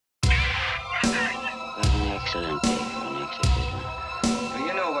excellent day for an exhibition. Do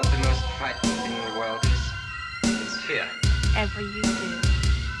you know what the most frightening thing in the world is? It's fear. Whatever you do,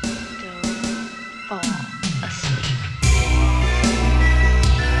 don't fall asleep.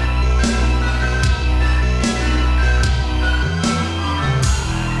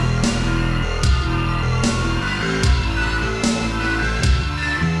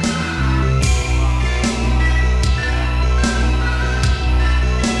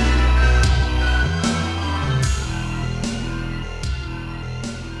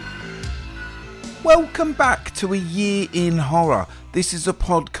 Welcome back to A Year in Horror. This is a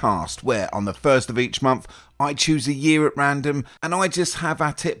podcast where on the first of each month I choose a year at random and I just have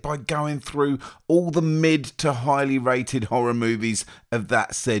at it by going through all the mid to highly rated horror movies of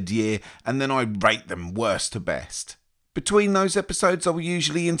that said year, and then I rate them worst to best. Between those episodes I will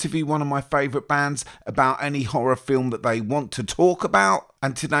usually interview one of my favourite bands about any horror film that they want to talk about,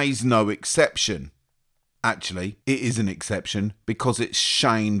 and today's no exception. Actually, it is an exception because it's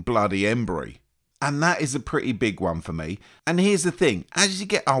Shane Bloody Embury. And that is a pretty big one for me. And here's the thing, as you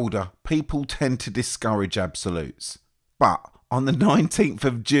get older, people tend to discourage absolutes. But on the 19th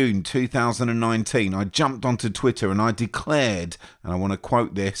of June 2019, I jumped onto Twitter and I declared, and I want to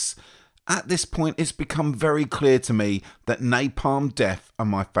quote this, "At this point it's become very clear to me that Napalm Death are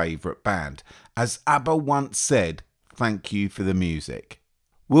my favourite band. As ABBA once said, thank you for the music."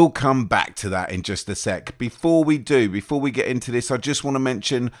 We'll come back to that in just a sec. Before we get into this, I just want to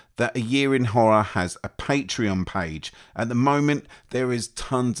mention that A Year in Horror has a Patreon page. At the moment, there is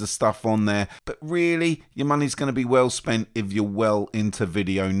tons of stuff on there, but really, your money's going to be well spent if you're well into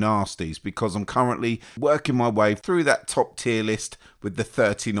video nasties, because I'm currently working my way through that top tier list with the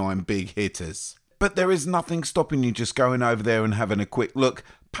 39 big hitters. But there is nothing stopping you just going over there and having a quick look.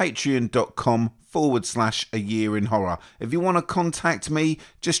 Patreon.com/A Year in Horror. If you want to contact me,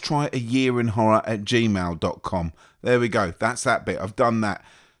 just try ayearinhorror@gmail.com. There we go. That's that bit. I've done that.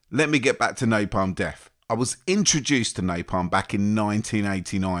 Let me get back to Napalm Death. I was introduced to Napalm back in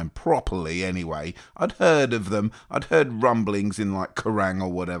 1989, properly anyway. I'd heard of them. I'd heard rumblings in like Kerrang or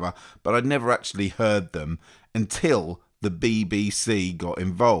whatever, but I'd never actually heard them until the BBC got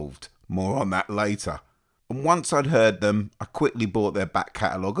involved. More on that later. And once I'd heard them, I quickly bought their back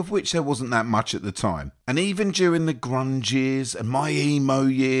catalogue, of which there wasn't that much at the time. And even during the grunge years and my emo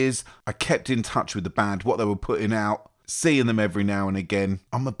years, I kept in touch with the band, what they were putting out, seeing them every now and again.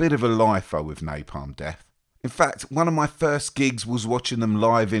 I'm a bit of a lifer with Napalm Death. In fact, one of my first gigs was watching them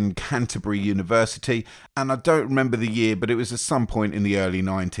live in Canterbury University, and I don't remember the year, but it was at some point in the early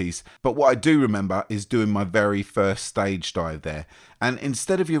 90s. But what I do remember is doing my very first stage dive there. And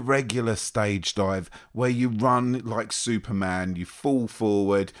instead of your regular stage dive, where you run like Superman, you fall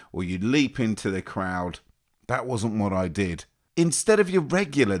forward, or you leap into the crowd, that wasn't what I did. Instead of your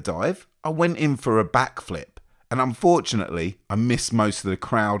regular dive, I went in for a backflip. And unfortunately, I missed most of the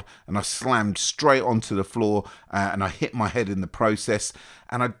crowd and I slammed straight onto the floor and I hit my head in the process.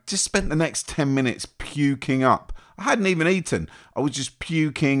 And I just spent the next 10 minutes puking up. I hadn't even eaten. I was just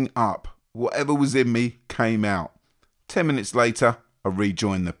puking up. Whatever was in me came out. 10 minutes later, I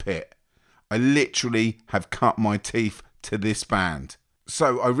rejoined the pit. I literally have cut my teeth to this band.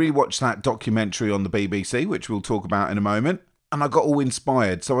 So I rewatched that documentary on the BBC, which we'll talk about in a moment. And I got all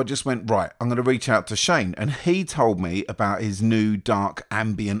inspired, so I just went, right, I'm going to reach out to Shane. And he told me about his new dark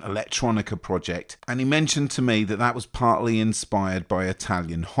ambient electronica project. And he mentioned to me that that was partly inspired by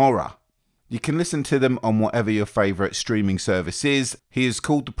Italian horror. You can listen to them on whatever your favourite streaming service is. He has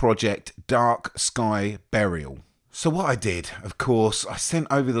called the project Dark Sky Burial. So what I did, of course, I sent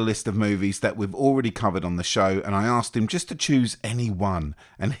over the list of movies that we've already covered on the show, and I asked him just to choose any one,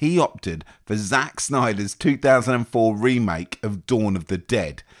 and he opted for Zack Snyder's 2004 remake of Dawn of the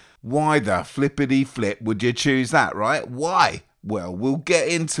Dead. Why the flippity flip would you choose that, right? Why? Well, we'll get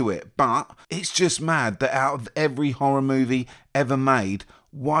into it, but it's just mad that out of every horror movie ever made,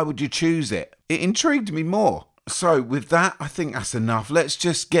 why would you choose it? It intrigued me more. So with that, I think that's enough. Let's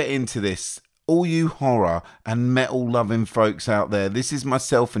just get into this. All you horror and metal loving folks out there, this is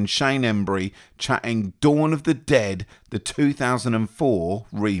myself and Shane Embury chatting Dawn of the Dead, the 2004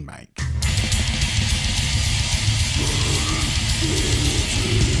 remake.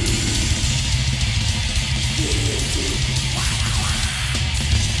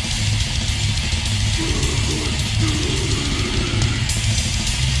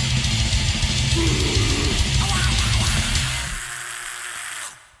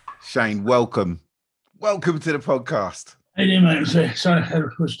 Shane, welcome. Welcome to the podcast. Hey there, mate. Sorry, I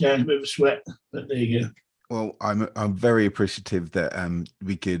was down a bit of a sweat, but there you go. Well, I'm very appreciative that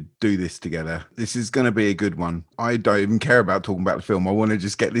we could do this together. This is going to be a good one. I don't even care about talking about the film. I want to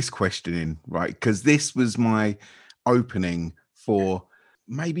just get this question in, right? Because this was my opening for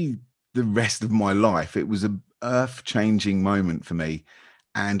maybe the rest of my life. It was a earth-changing moment for me.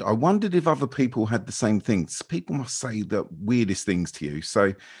 And I wondered if other people had the same things. People must say the weirdest things to you.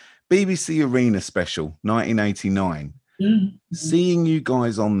 So BBC Arena Special, 1989. Mm. Seeing you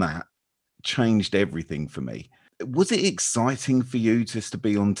guys on that changed everything for me. Was it exciting for you just to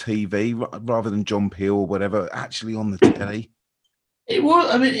be on TV rather than John Peel or whatever, actually on the telly? It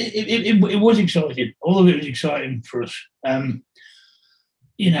was. I mean, it was exciting. All of it was exciting for us.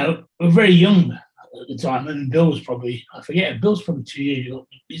 We were very young at the time, and Bill was probably, I forget, Bill's probably 2 years.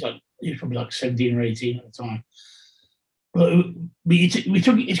 He was probably like 17 or 18 at the time. But we took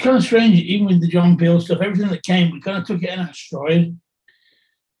it. It's kind of strange, even with the John Peel stuff. Everything that came, we kind of took it in our stride,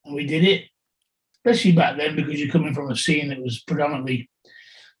 and we did it. Especially back then, because you're coming from a scene that was predominantly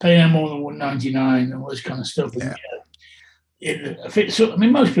paying out more than $1.99 and all this kind of stuff. Yeah.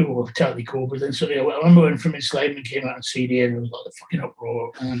 And most people were totally cool, but then I remember when From Enslavement came out on CD, and it was like the fucking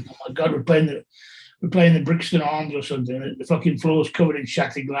uproar. And oh my God, we're playing the Brixton Arms or something. And the fucking floor's covered in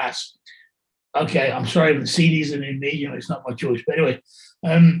shattered glass. Okay, I'm sorry, but the CD's an medium. It's not my choice. But anyway,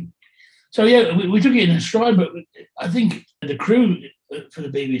 so yeah, we took it in a stride. But I think the crew for the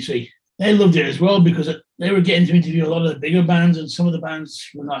BBC, they loved it as well, because they were getting to interview a lot of the bigger bands, and some of the bands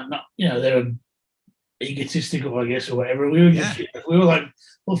were not they were egotistical, I guess, or whatever. We were like,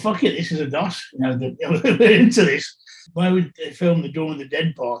 well, fuck it, this is a DOS. We're into this. Why would they film the Dawn of the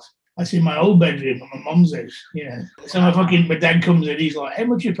Dead part? That's in my old bedroom at my mum's house. So my dad comes in, he's like, how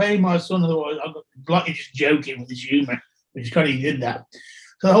much you paying my son? Otherwise, I'm like, just joking with his humour, which kind of he did that.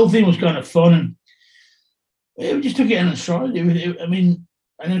 So the whole thing was kind of fun, and we just took it in a stride. And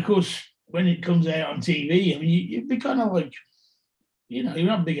of course, when it comes out on TV, you'd be kind of like, you're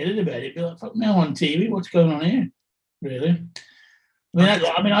not big-headed about it. You'd be like, fuck, now on TV, what's going on here? Really?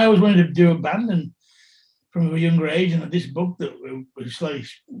 I always wanted to do a band, and from a younger age, and this book that we're slowly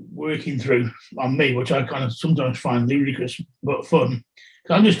working through on me, which I kind of sometimes find ludicrous but fun.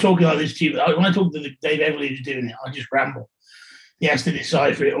 Because I'm just talking like this to you. When I talk to Dave Everly who's doing it, I just ramble. He has to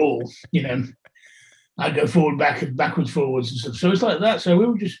decipher it all, I go backwards, forwards and stuff. So it's like that. So we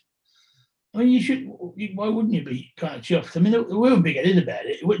were just, why wouldn't you be kind of chuffed? We were big-headed about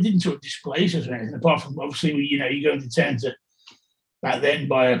it. It didn't sort of displace us or anything, apart from obviously, you go into town to, back then,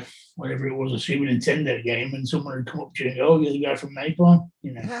 buy whatever it was, a Super Nintendo game, and someone would come up to you and go, oh, you're the guy from Napalm,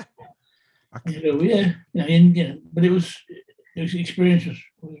 Yeah. And you go, yeah. But it was the experience was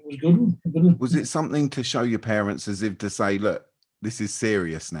good one. Was it something to show your parents, as if to say, look, this is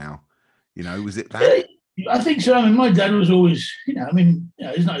serious now? Was it that? I think so. My dad was always,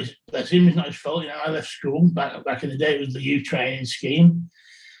 it's not his, bless him, it's not his fault. I left school back in the day. It was the youth training scheme.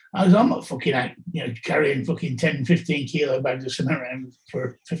 I'm not fucking carrying fucking 10, 15 kilo bags of cement around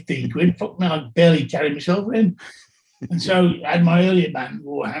for 15 quid. Fuck me, I barely carried myself in. And so I had my earlier band,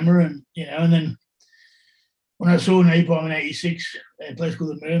 Warhammer, and then when I saw Napalm in 86, a place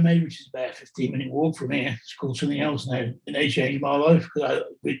called The Mermaid, which is about a 15-minute walk from here, it's called something else now, and they changed my life, because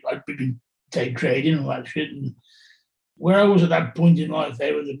I'd been tape trading and all that shit. And where I was at that point in life,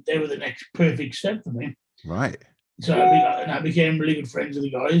 they were the next perfect step for me. Right. So I became really good friends with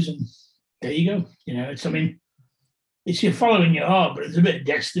the guys, and there you go. It's you're following your heart, but there's a bit of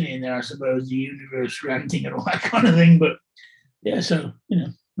destiny in there, I suppose, the universe granting and all that kind of thing. But yeah, so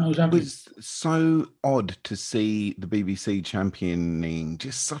I was happy. It was so odd to see the BBC championing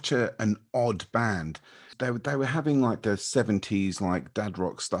just such an odd band. They were having like the 70s like dad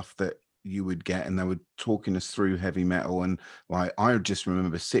rock stuff that you would get, and they were talking us through heavy metal, and like I just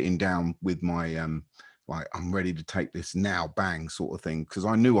remember sitting down with my like, I'm ready to take this now, bang, sort of thing, because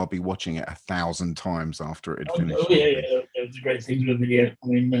I knew I'd be watching it 1,000 times after it had finished. Oh yeah, that was a great thing with the video.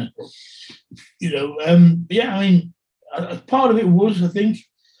 Part of it was, I think,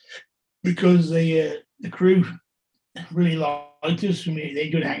 because the crew really liked us. They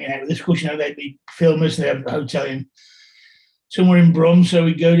good hanging out with us. Of course, they'd be filmers. They have a hotel somewhere in Brum, so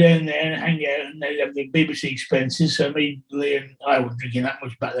we'd go down there and hang out, and they'd have the BBC expenses. So me, Lee, and I wasn't drinking that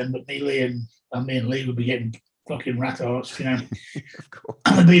much back then, but me and Lee would be getting fucking rat arts, Of course.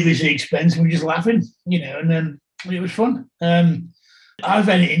 on the BBC expense, and we're just laughing, and then it was fun. I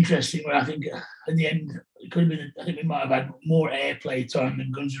found it interesting, but I think in the end, it could have been, I think we might have had more airplay time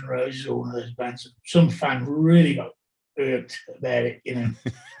than Guns N' Roses or one of those bands. Some fan really got irked about it,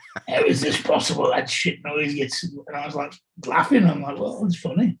 How is this possible? That shit noise gets, and I was like laughing. I'm like, well, it's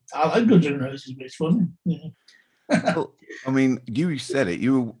funny. I like Guns N' Roses, but it's funny. Well, you said it.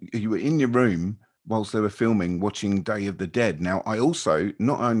 You were in your room whilst they were filming, watching Day of the Dead. Now, I also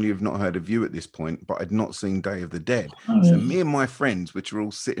not only have not heard of you at this point, but I'd not seen Day of the Dead. Oh, So yeah. me and my friends, which were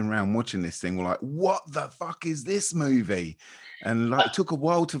all sitting around watching this thing, were like, "What the fuck is this movie?" And like, it took a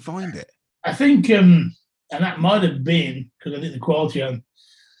while to find it. I think, and that might have been because I think the quality on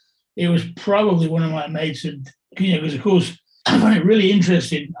it was probably one of my mates, and because of course I find it really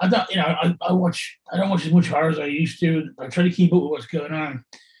interesting. I don't, I don't watch as much horror as I used to. I try to keep up with what's going on.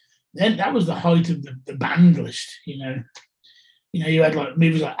 Then that was the height of the banned list. You had like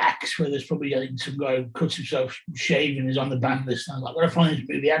movies like Axe, where there's probably some guy who cuts himself shaving is on the banned list. And I was like, when I find this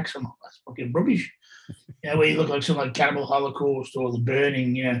movie Axe, I'm like, that's fucking rubbish. Where you look like something like Cannibal Holocaust or The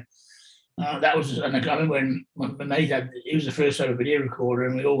Burning. That was, and I remember when my mate he was the first ever video recorder,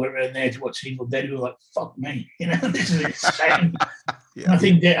 and we all went around there to watch Evil Dead. We were like, "Fuck me, this is insane." Yeah. I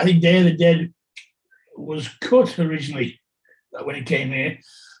think Day of the Dead was cut originally when it came here,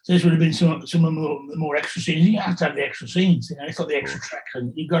 so this would have been some of the more extra scenes. You have to have the extra scenes, it's like the extra tracks,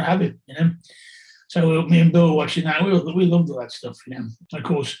 and you've got to have it, So me and Bill were watching that. We loved all that stuff, Of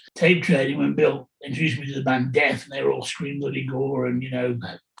course, tape trading, when Bill introduced me to the band Death, and they were all scream bloody gore and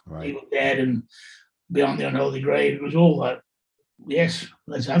right. Evil Dead and Beyond the Unholy Grave. It was all like, yes,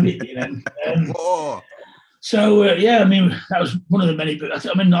 let's have it, So that was one of the many. But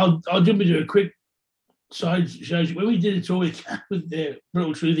I'll jump into a quick side show. When we did a tour with the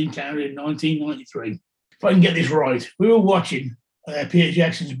Brutal Truth Encounter in 1993, if I can get this right, we were watching Peter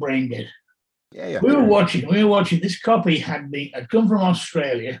Jackson's Brain Dead. Yeah. We were watching. This copy had come from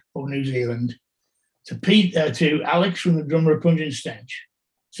Australia or New Zealand to Alex from the drummer of Pungent Stench.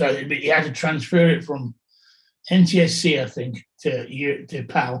 So he had to transfer it from NTSC, I think, to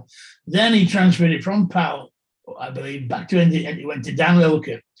PAL. Then he transferred it from PAL, I believe, back to he went to Dan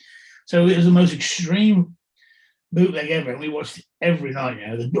Lilker. So it was the most extreme bootleg ever, and we watched it every night.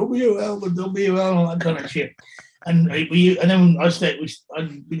 The WL, and all that kind of shit. And we did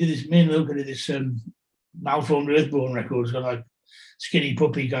this. Me and Lilker did this Malformed Earthborn records, kind of like Skinny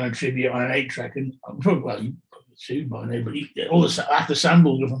Puppy kind of tribute on an 8-track, and I'm probably sued by now, but all the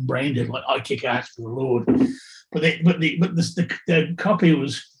samples are from Brain Dead, like I Kick Ass for the Lord. But the copy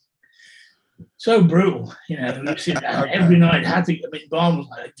was so brutal, every night had to. Barn was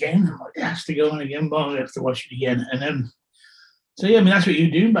like, again, I'm like, it has to go on again. Barn, we have to watch it again, and then that's what you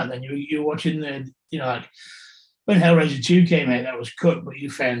were doing back then. You were watching like when Hellraiser 2 came out, that was cut, but you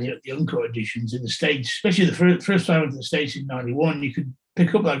found the uncut editions in the States, especially the first time I went to the States in '91. You could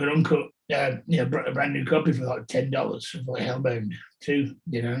pick up like an uncut, a brand new copy for like $10 of like Hellbound 2.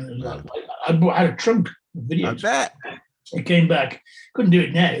 It was like, I had a trunk of videos. I bet. It came back. Couldn't do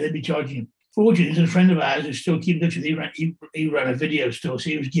it now. They'd be charging you fortunes. And a friend of ours who still keep in touch with, he ran a video store, so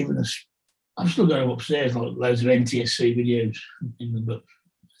he was giving us. I've still got them upstairs, like loads of NTSC videos in the book.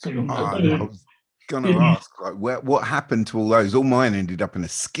 So I was gonna ask, like, what happened to all those? All mine ended up in a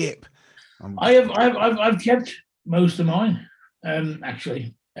skip. I've kept most of mine,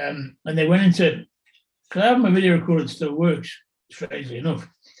 actually. And they went into, because I have my video recorder that still works, strangely enough,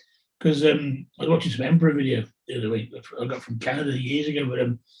 because I was watching some Emperor video the other week I got from Canada years ago, but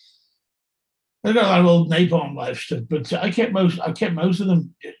I got a lot of old Napalm Life stuff, but I kept most of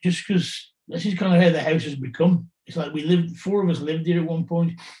them just because this is kind of how the house has become. It's like 4 of us lived here at one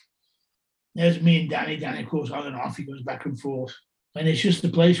point. There's me and Danny. Danny, of course, on and off, he goes back and forth. And it's just a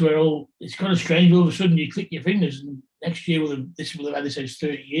place where it's kind of strange. All of a sudden, you click your fingers, and next year this will have had this house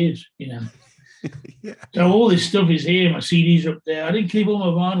 30 years, Yeah. So all this stuff is here. My CDs are up there. I didn't keep all my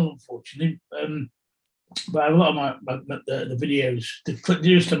vinyl, unfortunately, but I have a lot of the videos that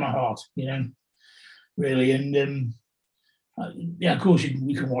dearest to my heart, really. And of course,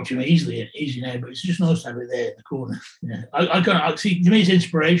 we can watch them easy now, but it's just nice to have it there in the corner. I see. To me, it's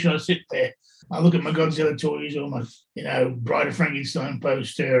inspiration. I sit there. I look at my Godzilla toys or my, Bride of Frankenstein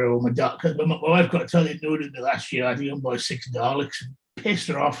poster or my dog. Because my wife got to tell you, the last year I had to go and buy 6 Daleks and pissed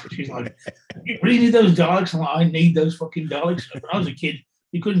her off. She's like, "You really need those Daleks?" I'm like, "I need those fucking Daleks." When I was a kid,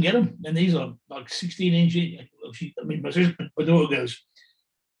 you couldn't get them, and these are like 16 inches. My daughter goes,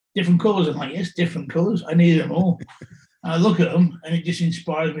 "Different colours." I'm like, "Yes, different colours. I need them all." And I look at them, and it just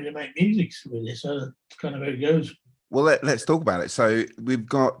inspires me to make music with it. So that's kind of how it goes. Well, let's talk about it. So we've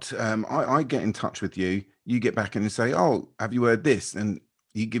got, I get in touch with you, you get back in and say, "Oh, have you heard this?" And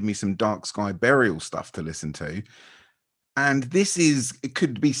you give me some Dark Sky Burial stuff to listen to. And it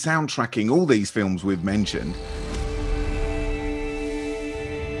could be soundtracking all these films we've mentioned.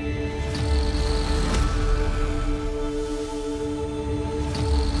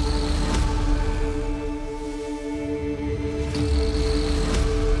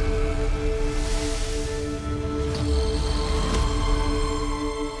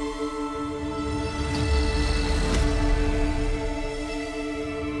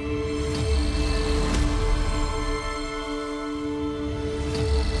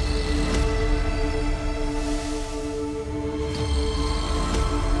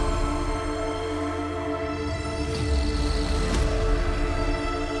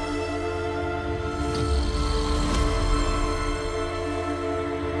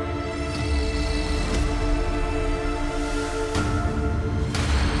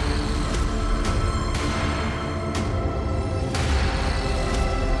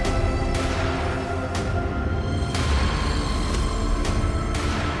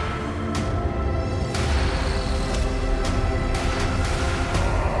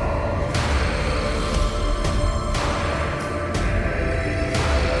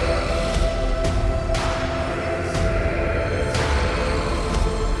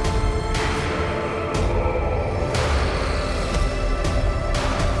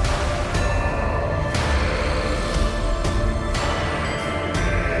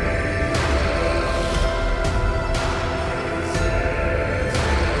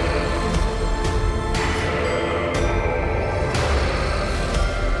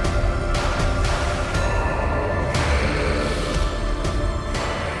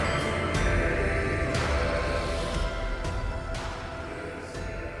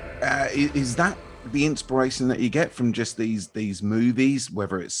 Is that the inspiration that you get from just these movies,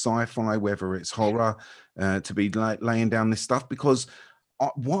 whether it's sci-fi, whether it's horror, to be like laying down this stuff? Because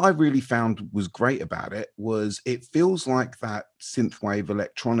what I really found was great about it was it feels like that synthwave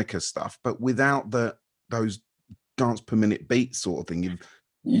electronica stuff, but without those dance per minute beats sort of thing. You've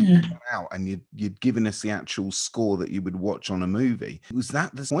Yeah. gone out and you'd given us the actual score that you would watch on a movie. Was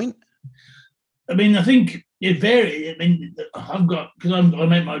that the point? I mean, I think it varies. I mean, I've got, because I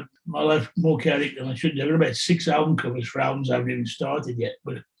make my life more chaotic than I should do. I've got about 6 album covers for albums I haven't even started yet.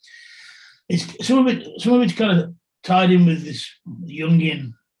 But it's some of it's kind of tied in with this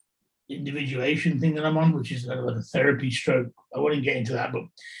Jungian individuation thing that I'm on, which is kind of like a therapy stroke. I wouldn't get into that, but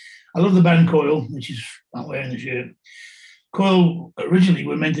I love the band Coil, which is, I'm wearing the shirt. Coil originally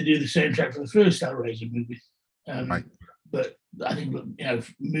were meant to do the soundtrack for the first Hellraiser movie. Right. But I think,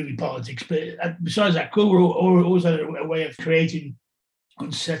 movie politics. But besides that, Coil always had a way of creating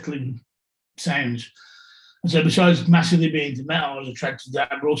unsettling sounds. And so besides massively being into metal, I was attracted to that.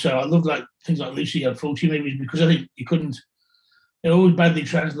 But also I loved like things like Lucy and Fulci movies, because I think you couldn't, they're always badly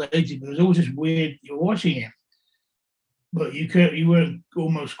translated, but it was always just weird. You're watching it, but you weren't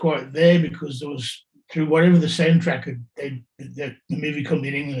almost quite there, because there was, through whatever the soundtrack the movie company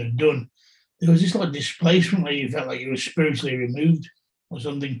in England had done, there was this like displacement where you felt like you were spiritually removed or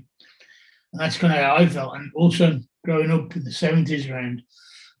something. And that's kind of how I felt. And also growing up in the 70s around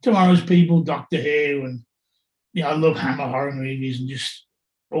Tomorrow's People, Doctor Who, and I love Hammer horror movies and just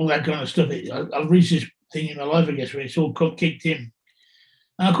all that kind of stuff. I've reached this thing in my life, I guess, where it's all kicked in.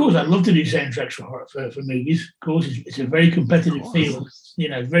 And of course, I'd love to do soundtracks for movies. Of course, it's a very competitive field,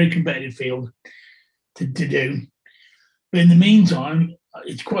 very competitive field to do. But in the meantime,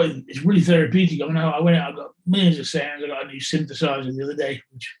 it's really therapeutic. I mean, I went out, I got millions of sounds. I got a new synthesizer the other day,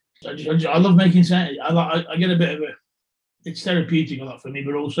 which I love making sound. I get a bit of it's therapeutic a lot for me,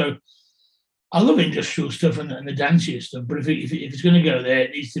 but also I love industrial stuff and the dancier stuff. But if it's going to go there,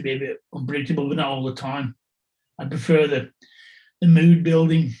 it needs to be a bit unpredictable, but not all the time. I prefer the mood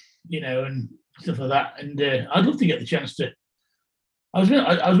building, and stuff like that. And I'd love to get the chance to. I was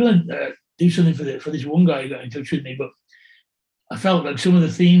going to do something for this one guy who got in touch with me, but I felt like some of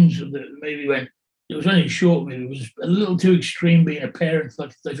the themes of the movie it was only a short movie, it was a little too extreme being a parent.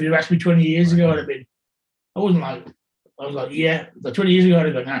 Like if you'd asked me 20 years ago, I was like, yeah. Like 20 years ago, I'd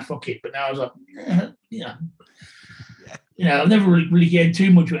have gone, nah, fuck it. But now I was like, I've never really cared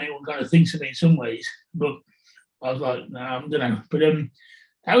too much what anyone kind of thinks of me in some ways. But I was like, no, I don't know. But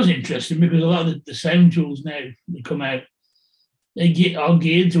that was interesting, because a lot of the sound tools now that come out, are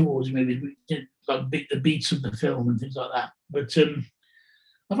geared towards maybe like the beats of the film and things like that. But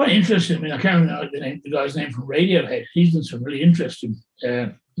I find it interesting. I mean, I can't remember the guy's name from Radiohead. He's done some really interesting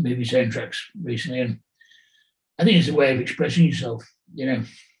movie soundtracks recently, and I think it's a way of expressing yourself.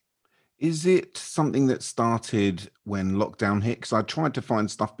 Is it something that started when lockdown hit? Because I tried to find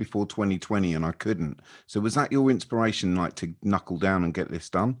stuff before 2020 and I couldn't. So was that your inspiration, like to knuckle down and get this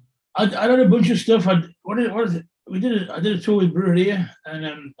done? I did a bunch of stuff. I did a tour with Breweria,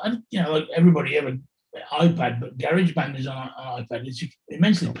 and like everybody have an iPad, but GarageBand is on an iPad. It's an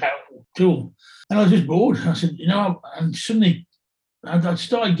immensely powerful tool. And I was just bored. I said, and suddenly I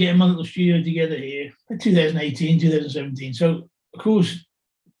started getting my little studio together here in 2018, 2017. So of course,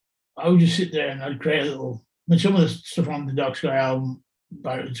 I would just sit there and I'd create a little. I mean, some of the stuff on the Dark Sky album,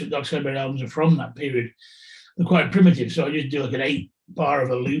 Dark Sky Buried albums are from that period. They're quite primitive, so I just do like an 8-bar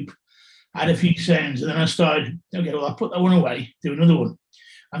of a loop, add a few sounds, and then I started. Okay, well, I'll put that one away, do another one.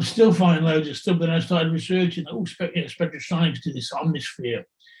 I'm still finding loads of stuff. Then I started researching. Spectrosonics do this Omnisphere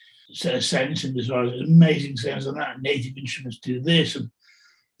set of sound synthesizers, amazing sounds on that. Native Instruments do this, and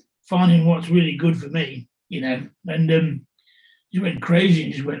finding what's really good for me, and just went crazy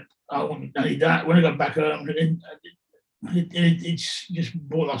and just went. I need that. When I got back home, it's just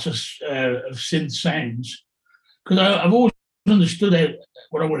brought lots of synth sounds, because I've always understood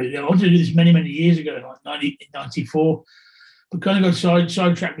what I wanted to do. I wanted to do this many, many years ago, like 1994, but kind of got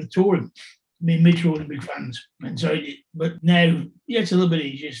sidetracked with touring. Me and Mitch were all big fans, and so. But now, it's a little bit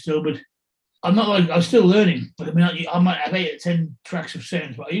easier still. But I'm still learning. But I mean, I might have 8 or 10 tracks of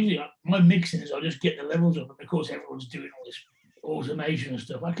sounds, but my mixing is I'll just get the levels up, and of course everyone's doing all this automation and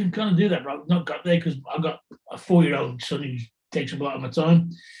stuff. I can kind of do that, but I've not got there because I've got a 4-year-old son who takes a lot of my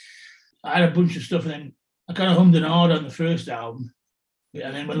time. I had a bunch of stuff, and then I kind of hummed and hawed on the first album.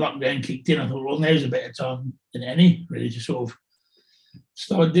 And then when lockdown kicked in, I thought, well, now's a better time than any, really, to sort of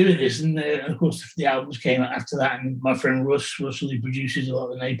start doing this. And of course, the albums came out after that. And my friend Russell, who produces a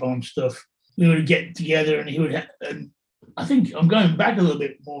lot of the Napalm stuff, we would get together, and he would. And I think I'm going back a little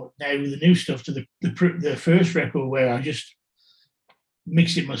bit more now with the new stuff to the first record, where I just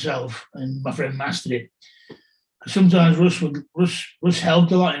mixed it myself, and my friend mastered it. Sometimes Russ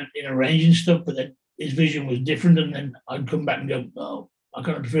helped a lot in arranging stuff, but then his vision was different, and then I'd come back and go, "Oh, I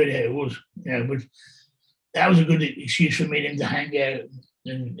kind of preferred it how it was," But that was a good excuse for me and him to hang out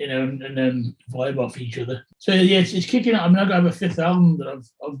and vibe off each other. So yeah, it's kicking out. I mean, I have a fifth album that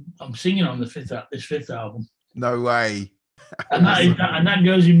I'm singing on this fifth album. No way. And that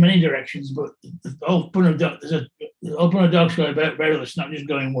goes in many directions, but the whole point of Dark Sky about it's not just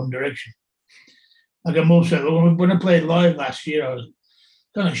going one direction. Like I'm also, when I played live last year, I was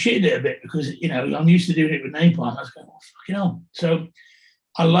kind of shitted it a bit because I'm used to doing it with Napalm. I was going, fucking hell. So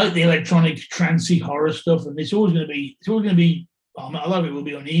I like the electronic trancey horror stuff, and it's always going to be. A lot of it will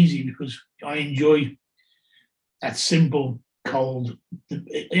be uneasy because I enjoy that simple, cold.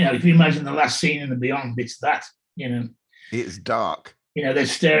 If you imagine the last scene in the Beyond, it's that. It's dark. They're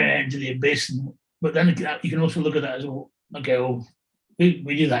staring out into the abyss, but then you can also look at that as well. Okay, well, we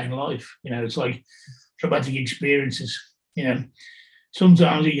do that in life. It's like traumatic experiences.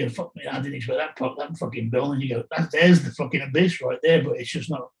 Sometimes you go, fuck me, I didn't expect that fucking bill, and you go, there's the fucking abyss right there, but it's just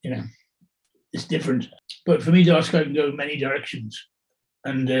not, it's different. But for me, Dark Sky can go many directions,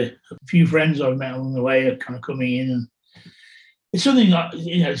 and a few friends I've met along the way are kind of coming in, and it's something that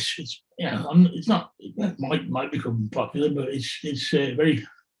it's not. It might become popular, but it's very,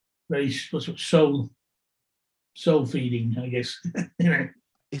 very soul feeding, I guess.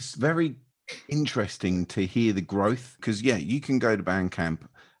 It's very interesting to hear the growth because you can go to Bandcamp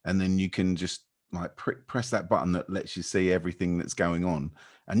and then you can just like press that button that lets you see everything that's going on,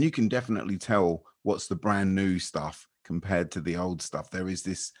 and you can definitely tell what's the brand new stuff compared to the old stuff. There is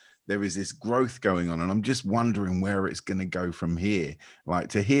this growth going on, and I'm just wondering where it's going to go from here. Like,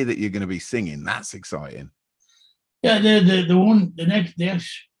 to hear that you're going to be singing, that's exciting. Yeah,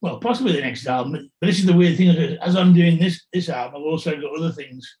 possibly the next album. But this is the weird thing: as I'm doing this album, I've also got other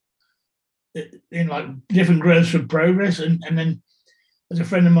things in like different growths from progress. And then there's a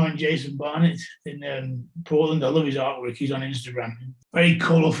friend of mine, Jason Barnett, in Portland. I love his artwork. He's on Instagram. Very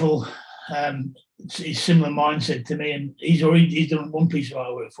colourful. He's similar mindset to me, and he's done one piece of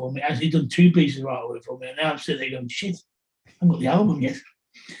artwork for me. He's done two pieces of artwork for me, and now I'm sitting there going, shit, I haven't got the album yet.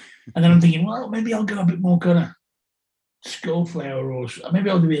 And then I'm thinking, well, maybe I'll go a bit more kind of skull flower, or maybe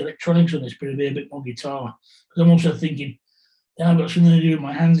I'll do the electronics on this, but it'll be a bit more guitar. Because I'm also thinking, then I've got something to do with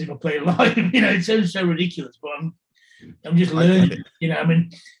my hands if I play it live. It sounds so ridiculous, but I'm just learning. I mean,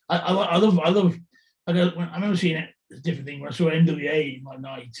 I love. I remember seeing it as a different thing when I saw NWA in like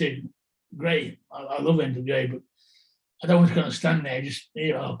 '92. Great, I love NWA, but I don't want to kind of stand there just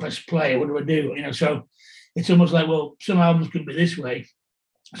I'll press play. What do I do? So it's almost like, well, some albums could be this way,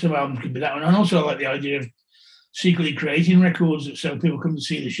 some albums could be that one. And also I like the idea of secretly creating records so people come to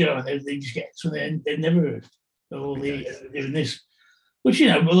see the show and they just get something they've never heard. All doing this, which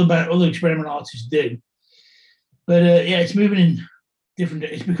other experimental artists do. But it's moving in different.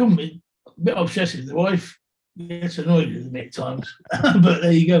 It's become a bit obsessive. The wife gets annoyed with me at times, but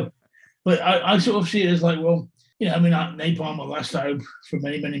there you go. But I sort of see it as like, well, Napalm will last out for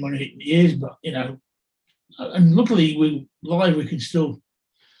many, many, many years, but and luckily we can still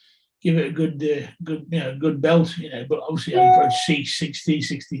give it a good belt, But obviously, I approach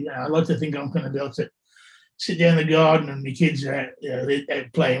 60. I like to think I'm going to be able to sit down in the garden and my kids are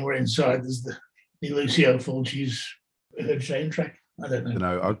out playing. We're inside. There's the Lucio Fulci's soundtrack. I don't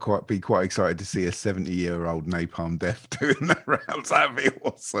know. I'd be quite excited to see a 70-year-old Napalm Death doing that rounds. That'd be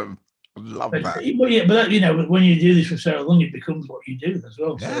awesome. I love that. But when you do this for so long, it becomes what you do as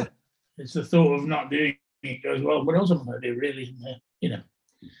well. Yeah. So it's the thought of not doing it goes, well, what else am I going to do, really?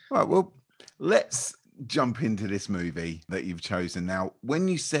 Right, well, let's jump into this movie that you've chosen. Now, when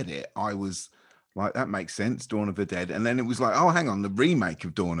you said it, I was like, that makes sense, Dawn of the Dead. And then it was like, oh, hang on, the remake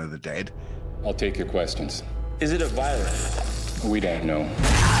of Dawn of the Dead. I'll take your questions. Is it a virus? We don't know.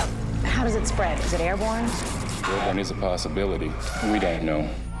 How does it spread? Is it airborne? Airborne is a possibility. We don't know.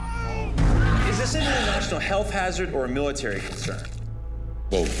 Is this an international health hazard or a military concern?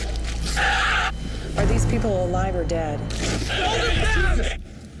 Both. Are these people alive or dead?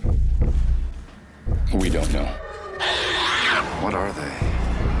 We don't know. What are they?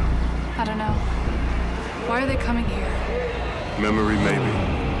 I don't know. Why are they coming here? Memory, maybe.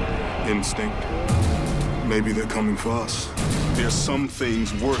 Instinct. Maybe they're coming for us. There's some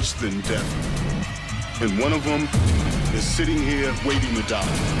things worse than death. And one of them is sitting here waiting to die.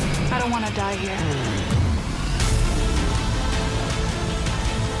 I don't want to die here.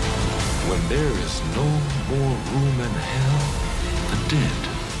 When there is no more room in hell, the dead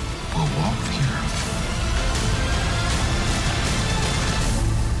will walk the earth.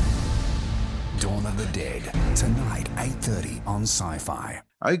 Dawn of the Dead, tonight, 8:30 on Sci-Fi.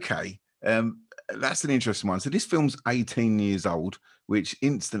 Okay, that's an interesting one. So this film's 18 years old, which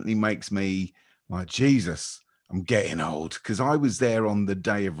instantly makes me like, Jesus, I'm getting old, because I was there on the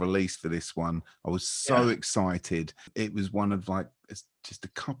day of release for this one. I was so excited. It was one of like just a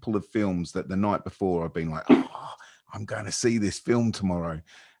couple of films that the night before I've been like, oh, I'm going to see this film tomorrow.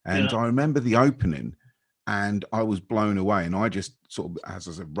 And I remember the opening and I was blown away. And I just sort of, as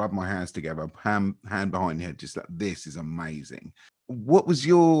I said, rubbed my hands together, hand behind the head, just like, this is amazing. What was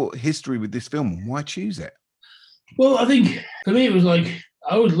your history with this film and why choose it? Well, I think for me, it was like,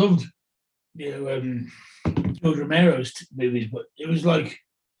 I always loved, George Romero's movies, but it was like,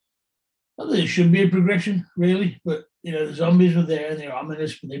 not that there should be a progression, really, but, the zombies were there and they're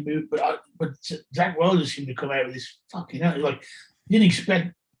ominous, but they moved. But Zack Snyder seemed to come out with this fucking, like, you didn't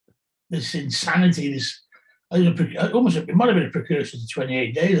expect this insanity, this, almost, it might have been a precursor to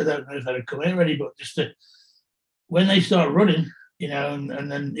 28 Days. I don't know if that had come out already, but just when they start running,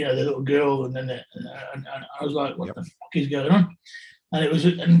 and then, the little girl, and then, and I was like, what the fuck is going on? And it was,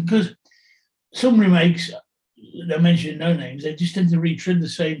 and because some remakes, I mentioned no names, they just tend to retread the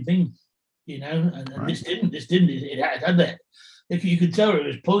same thing, and this didn't. It had that. You could tell where it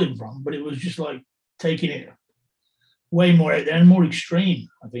was pulling from, but it was just like taking it way more out there and more extreme,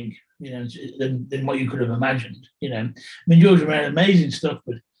 I think, than what you could have imagined. I mean, George Romero, amazing stuff,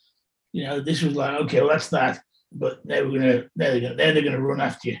 but this was like, okay, well, that's that, but they're gonna run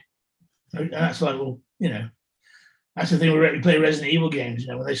after you, and that's like, well, that's the thing when we play Resident Evil games.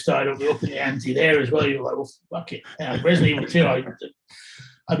 When they started up in the ante there as well, you're like, well, fuck it. Resident Evil 2,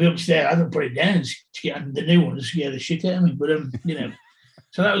 I'd be upstairs, I'd put it down, and the new one to scare the shit out of me. But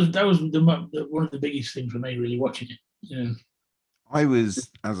so that was one of the biggest things for me, really watching it. I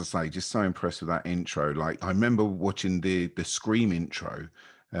was, as I say, just so impressed with that intro. Like, I remember watching the Scream intro,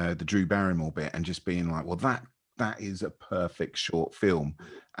 the Drew Barrymore bit, and just being like, well, that is a perfect short film.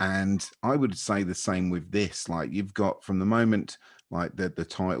 And I would say the same with this. Like, you've got from the moment like the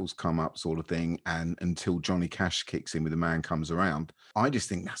titles come up, sort of thing, and until Johnny Cash kicks in with The Man Comes Around, I just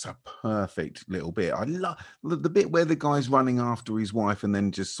think that's a perfect little bit. I love the bit where the guy's running after his wife and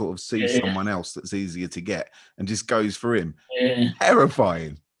then just sort of sees someone else that's easier to get and just goes for him.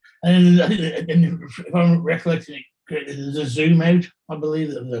 Terrifying. And I think if I'm recollecting it correctly, there's a zoom out, I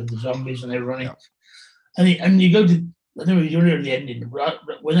believe, of the zombies and they're running. And you go to, I don't know if you're near the ending,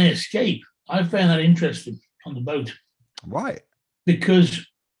 when they escape, I found that interesting on the boat. Right. Because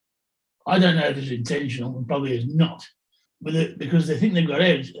I don't know if it's intentional, and probably is not, but because they think they've got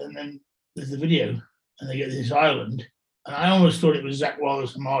out, and then there's the video, and they get to this island, and I almost thought it was Zach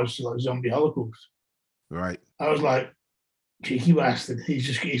Wallace homage to like Zombie Holocaust. Right. I was like, cheeky bastard.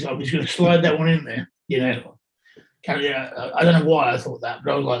 He's going to slide that one in there, I don't know why I thought that,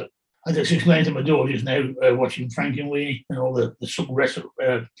 but I was like, I just explained to my daughter just now, watching Frank and Weenie and all the subtle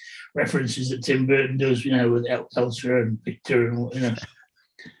references that Tim Burton does, with Elsa and Victor and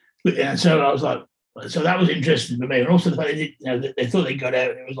But so I was like, so that was interesting for me, and also the fact they thought they got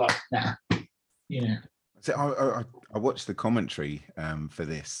out, and it was like, nah, So I watched the commentary for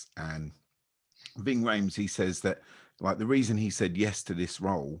this, and Ving Rhames, he says that like the reason he said yes to this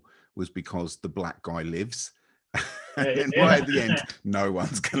role was because the black guy lives. And right at the end, no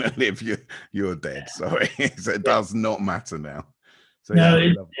one's gonna live. You're dead. Sorry, so it does not matter now. So no,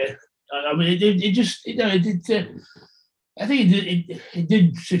 I mean, it just it did. I think it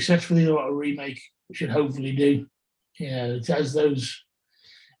did successfully what a remake should hopefully do. It has those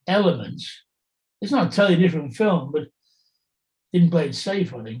elements. It's not a totally different film, but didn't play it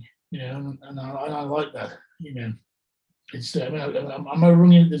safe, I think. And I like that. It's I'm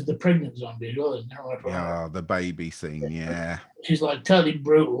running. There's the pregnant zombie as well, isn't there? Yeah, the baby scene. Yeah, she's like totally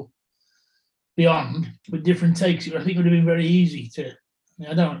brutal. Beyond with different takes, I think it would have been very easy to.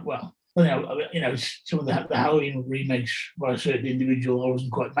 Some of the Halloween remakes by a certain individual I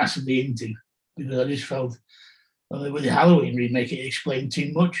wasn't quite massively into because I just felt with the Halloween remake it explained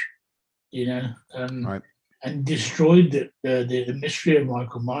too much, right. And destroyed the mystery of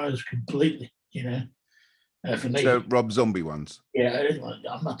Michael Myers completely, for me. So Rob Zombie ones. Yeah,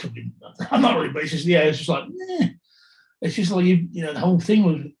 I'm not really, but it's just like, it's just like the whole thing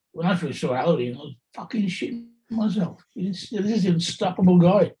was when I first saw Halloween, I was fucking shitting myself. This is an unstoppable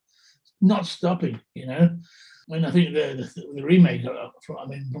guy, not stopping. I mean, I think the remake. From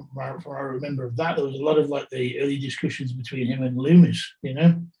what I remember of that, there was a lot of like the early discussions between him and Loomis.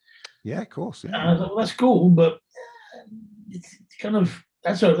 Yeah, of course. Yeah. And I thought, well, that's cool, but it's kind of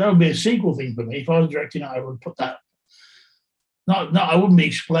that would be a sequel thing for me. If I was directing it, I would put that I wouldn't be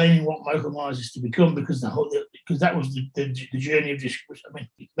explaining what Michael Myers is to become because that was the journey of discovery. I mean,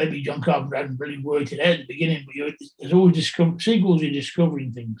 maybe John Carpenter hadn't really worked it out at the beginning, but there's always sequels. You're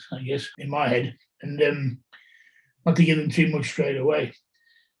discovering things, I guess, in my head, and not to give them too much straight away.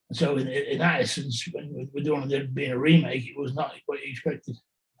 And so, in that essence, when we're doing it being a remake, it was not what you expected,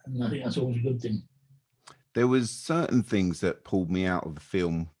 and I think that's always a good thing. There was certain things that pulled me out of the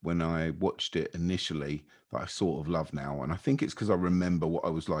film when I watched it initially that I sort of love now. And I think it's because I remember what I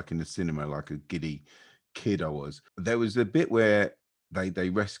was like in the cinema, like a giddy kid I was. There was a bit where they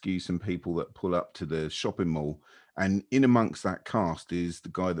rescue some people that pull up to the shopping mall. And in amongst that cast is the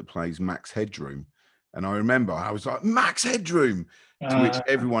guy that plays Max Headroom. And I remember I was like, Max Headroom! To which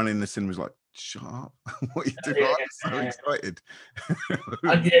everyone in the cinema was like, shut up. What are you doing? I'm so excited.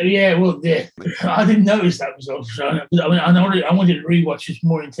 I didn't notice that was off. So, I mean, I wanted to rewatch this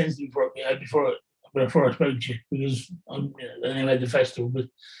more intensely before I spoke to you because then I had the festival. But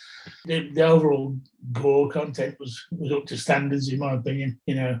the overall gore content was up to standards, in my opinion.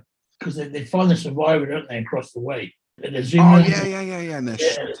 Because they find the survivor, don't they, across the way? And and they're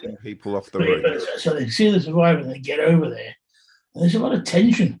shooting people off the roof. So they see the survivor and they get over there. And there's a lot of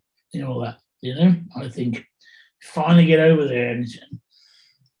tension in all that. I think finally get over there, and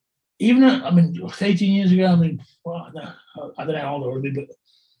even 18 years ago. I mean, well, I don't know how old I would be, but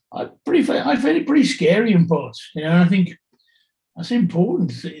I found it pretty scary in parts. And I think that's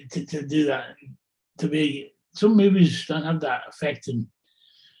important to do that. Some movies don't have that effect, and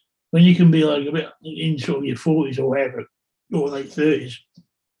when you can be like a bit in sort of your 40s or whatever, or late 30s.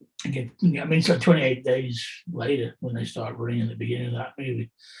 Again, I mean, it's like 28 days later when they start running at the beginning of that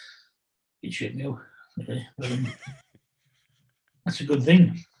movie. It shit me up. Really. That's a good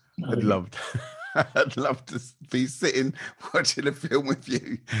thing. I'd love to be sitting watching a film with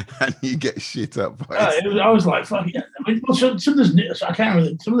you and you get shit up. I was like, fuck yeah. I mean, some of this, I can't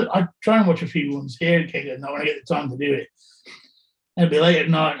really. I try and watch a few ones here, and when I get the time to do it, it'll be late at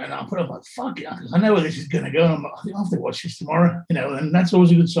night, and I'll put up like, fuck it. I know where this is going to go. I think I'll have to watch this tomorrow, and that's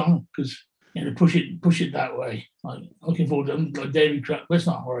always a good sign because. Push it that way. Like looking forward to like David. That's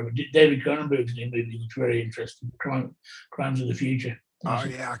not horror, but David Cronenberg's new movie looks very interesting. Crimes of the Future. Oh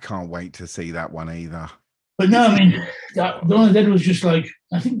yeah, I can't wait to see that one either. But no, I mean, Dawn of the Dead was just like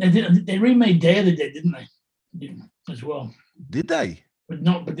I think they remade Day of the Dead, didn't they? As well. Did they? But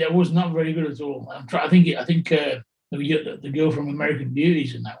that was not very good at all. I think the girl from American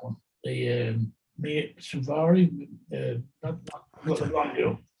Beauty's in that one. The Mia Savari, not the blonde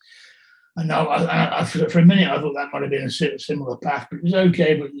girl. And for a minute, I thought that might have been a similar path, but it was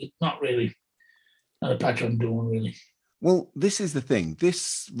okay, but not really. Not a patch on Dawn, really. Well, this is the thing.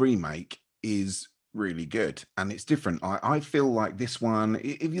 This remake is really good, and it's different. I feel like this one,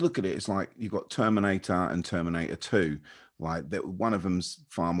 if you look at it, it's like you've got Terminator and Terminator 2. Like that, one of them's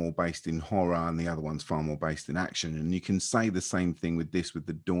far more based in horror, and the other one's far more based in action. And you can say the same thing with this, with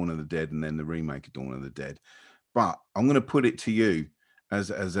the Dawn of the Dead, and then the remake of Dawn of the Dead. But I'm going to put it to you. As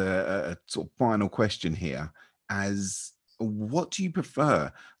a sort of final question here, as what do you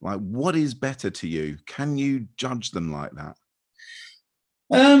prefer? Like, what is better to you? Can you judge them like that?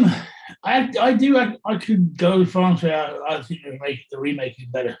 I do. I could go as far and say I think the remake is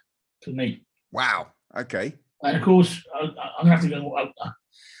better for me. Wow. Okay. And of course, I'm gonna have to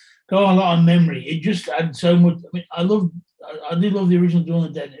go a lot on memory. It just had so much. I mean, I did love the original Dawn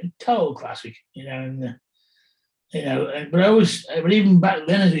of the Dead. Total classic, but even back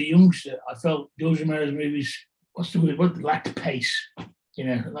then as a youngster, I felt George Romero's movies, lacked pace. I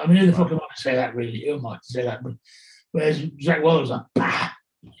mean, who the fuck am I to say that really? Who am I to say that? But whereas Zack Snyder was like, bah,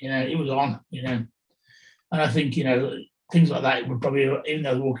 it was on, and I think, things like that would probably, even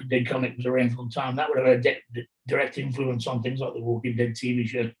though the Walking Dead comic was around for a long time, that would have had a direct influence on things like the Walking Dead TV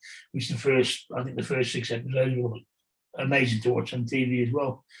show, which the first 6 episodes were amazing to watch on TV as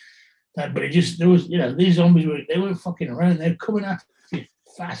well. But there was, these zombies were fucking around. They were coming at you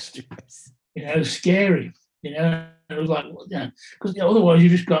fast, scary. It was like, because otherwise you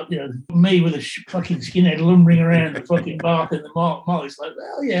just got, me with a fucking skinhead lumbering around the fucking bark and the mall. It's like,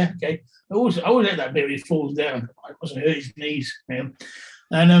 well, yeah, okay. I always let that bit where he falls down. It wasn't hurt his knees,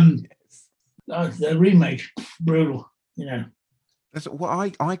 And the remake, brutal, That's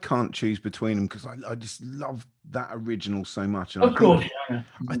what I can't choose between them because I just love that original so much. And of course,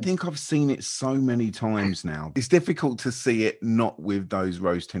 I think I've seen it so many times now. It's difficult to see it not with those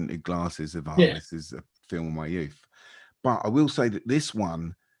rose-tinted glasses of, this is a film of my youth. But I will say that this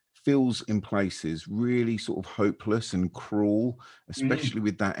one feels in places really sort of hopeless and cruel, especially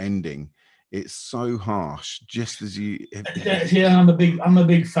with that ending. It's so harsh, just as you. Yeah, I'm a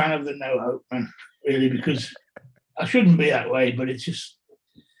big fan of the no hope, man. Really, because I shouldn't be that way, but it's just,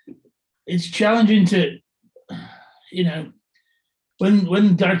 it's challenging to, you know,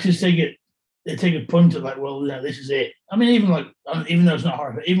 when directors take a punt at like, well, you know, this is it. I mean, even though it's not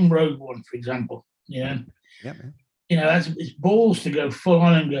horror, but even Rogue One, for example, you know, yeah, man. You know, it's balls to go full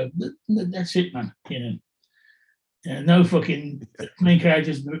on and go, that's it, man. You know, no fucking main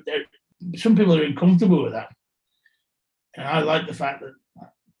characters. Some people are uncomfortable with that, and I like the fact that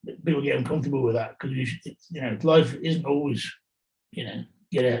people get uncomfortable with that because you know, life isn't always, you know,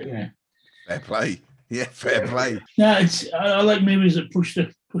 get out, you know. Fair play. Yeah, fair play. No, I like movies that push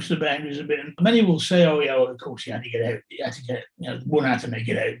the boundaries a bit. And many will say, "Oh yeah, well, of course you had to get out. You had to get, you know, one had to make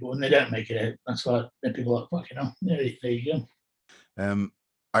it out." But when they don't make it out, that's like then people are like, "Fucking hell, there you go."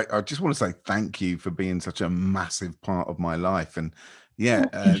 I just want to say thank you for being such a massive part of my life. And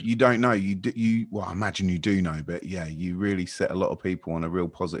yeah, you don't know, you well, I imagine you do know, but yeah, you really set a lot of people on a real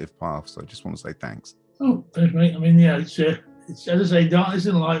positive path. So I just want to say thanks. Oh, thanks, mate. I mean, yeah, it's as I say, darkness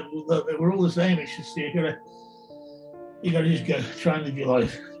in life. We're all the same. It's just you gotta just go try and live your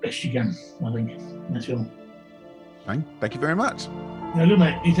life as best you can. I think that's all. Thank you very much. No, good,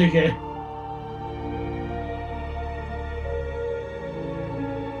 mate. You take care.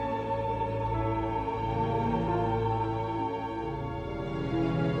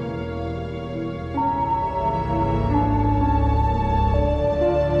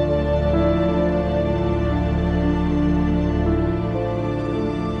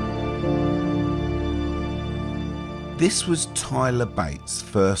 This was Tyler Bates'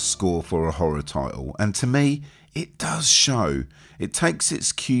 first score for a horror title, and to me, it does show. It takes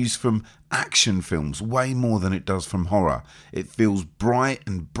its cues from action films way more than it does from horror. It feels bright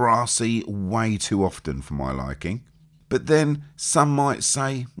and brassy way too often for my liking. But then some might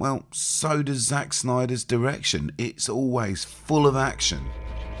say, well, so does Zack Snyder's direction. It's always full of action.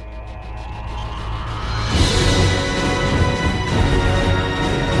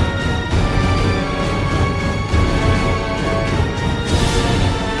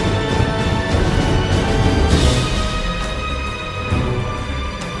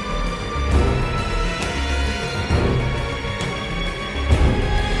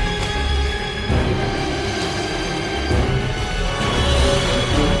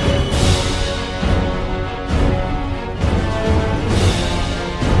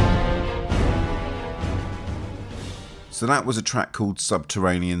 So that was a track called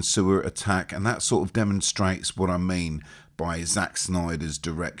Subterranean Sewer Attack, and that sort of demonstrates what I mean by Zack Snyder's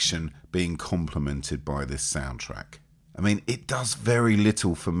direction being complemented by this soundtrack. I mean, it does very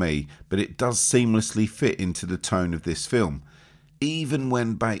little for me, but it does seamlessly fit into the tone of this film. Even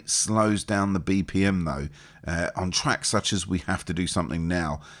when Bates slows down the BPM though, on tracks such as We Have to Do Something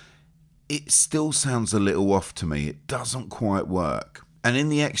Now, it still sounds a little off to me. It doesn't quite work. And in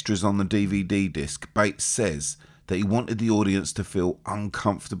the extras on the DVD disc, Bates says that he wanted the audience to feel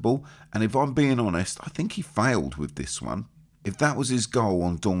uncomfortable, and if I'm being honest, I think he failed with this one. If that was his goal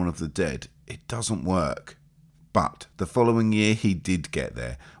on Dawn of the Dead, it doesn't work. But the following year he did get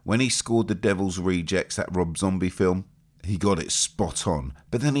there. When he scored The Devil's Rejects, that Rob Zombie film, he got it spot on.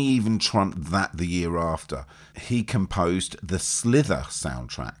 But then he even trumped that the year after. He composed the Slither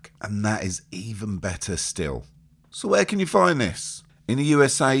soundtrack, and that is even better still. So where can you find this? In the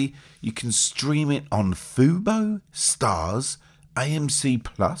USA, you can stream it on Fubo, Stars, AMC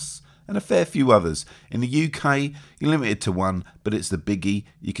Plus, and a fair few others. In the UK, you're limited to one, but it's the biggie.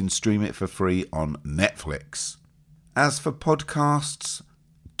 You can stream it for free on Netflix. As for podcasts,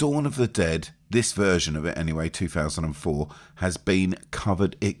 Dawn of the Dead, this version of it anyway, 2004, has been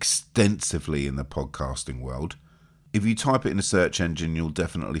covered extensively in the podcasting world. If you type it in a search engine, you'll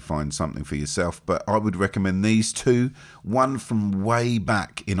definitely find something for yourself, but I would recommend these two. One from way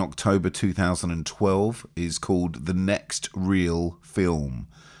back in October 2012 is called The Next Reel Film,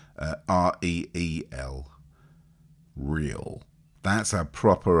 R-E-E-L, Real. That's a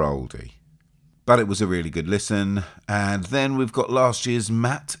proper oldie. But it was a really good listen. And then we've got last year's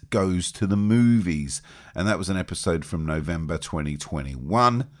Matt Goes to the Movies, and that was an episode from November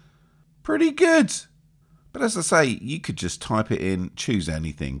 2021. Pretty good. But as I say, you could just type it in, choose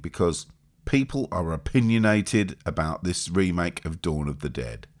anything, because people are opinionated about this remake of Dawn of the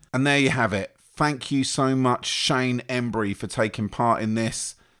Dead. And there you have it. Thank you so much, Shane Embury, for taking part in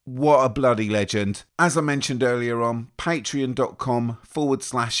this. What a bloody legend. As I mentioned earlier on,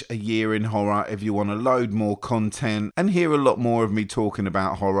 patreon.com/a year in horror if you want to load more content and hear a lot more of me talking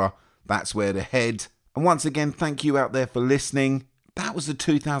about horror. That's where to head. And once again, thank you out there for listening. That was the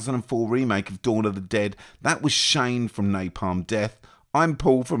 2004 remake of Dawn of the Dead. That was Shane from Napalm Death. I'm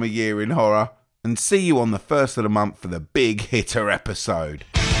Paul from A Year in Horror. And see you on the first of the month for the big hitter episode.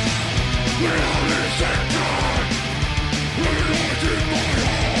 We're